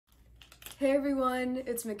Hey everyone,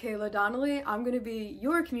 it's Michaela Donnelly. I'm going to be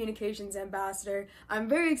your communications ambassador. I'm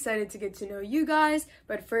very excited to get to know you guys,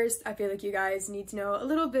 but first I feel like you guys need to know a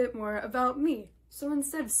little bit more about me. So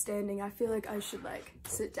instead of standing, I feel like I should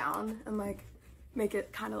sit down and make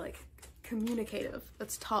it kind of communicative.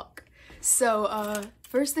 Let's talk. So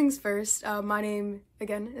first things first, my name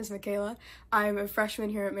again is Michaela. I'm a freshman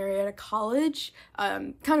here at Marietta College.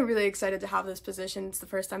 Kind of really excited to have this position. It's the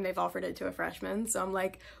first time they've offered it to a freshman, so I'm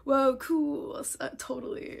like, whoa, cool,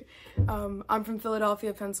 totally. I'm from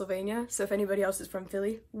Philadelphia, Pennsylvania, so if anybody else is from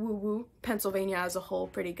Philly, woo woo. Pennsylvania as a whole,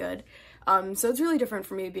 pretty good. So it's really different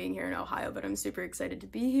for me being here in Ohio, but I'm super excited to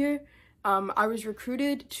be here. I was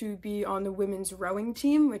recruited to be on the women's rowing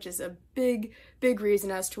team, which is a big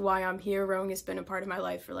reason as to why I'm here. Rowing has been a part of my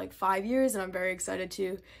life for 5 years, and I'm very excited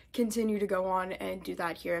to continue to go on and do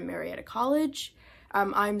that here at Marietta College.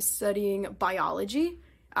 I'm studying biology.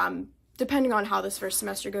 Depending on how this first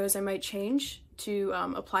semester goes, I might change to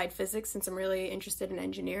applied physics since I'm really interested in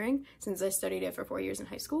engineering, since I studied it for 4 years in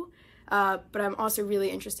high school. But I'm also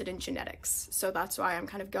really interested in genetics, so that's why I'm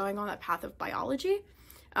kind of going on that path of biology.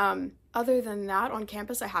 Other than that, on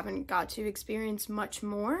campus, I haven't got to experience much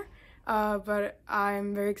more, but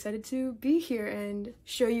I'm very excited to be here and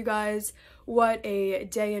show you guys what a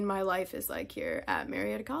day in my life is like here at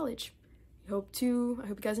Marietta College. I hope you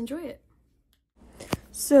guys enjoy it.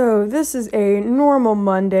 So this is a normal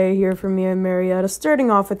Monday here for me at Marietta,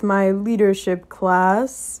 starting off with my leadership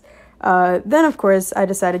class. Then, of course, I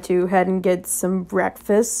decided to head and get some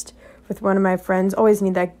breakfast with one of my friends. Always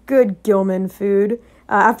need that good Gilman food.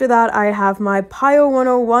 After that, I have my Pio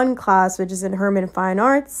 101 class, which is in Herman Fine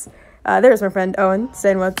Arts. There's my friend Owen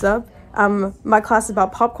saying what's up. My class is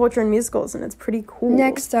about pop culture and musicals, and it's pretty cool.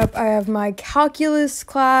 Next up, I have my calculus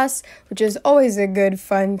class, which is always a good,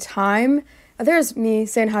 fun time. There's me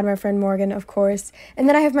saying hi to my friend Morgan, of course. And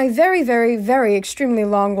then I have my very extremely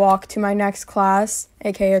long walk to my next class,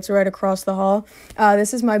 aka it's right across the hall.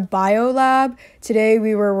 This is my bio lab. Today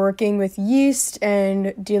we were working with yeast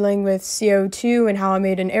and dealing with CO2 and how I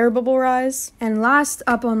made an air bubble rise. And last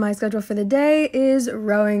up on my schedule for the day is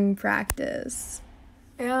rowing practice.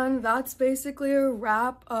 And that's basically a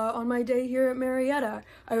wrap on my day here at Marietta.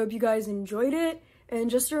 I hope you guys enjoyed it. And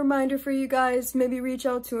just a reminder for you guys, maybe reach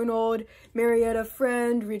out to an old Marietta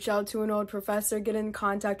friend, reach out to an old professor, get in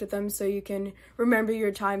contact with them so you can remember your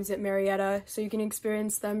times at Marietta, so you can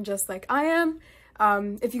experience them just like I am.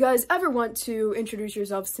 If you guys ever want to introduce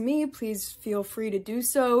yourselves to me, please feel free to do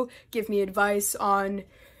so. Give me advice on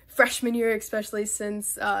freshman year, especially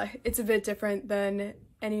since it's a bit different than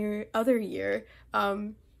any other year.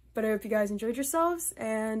 But I hope you guys enjoyed yourselves,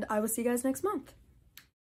 and I will see you guys next month.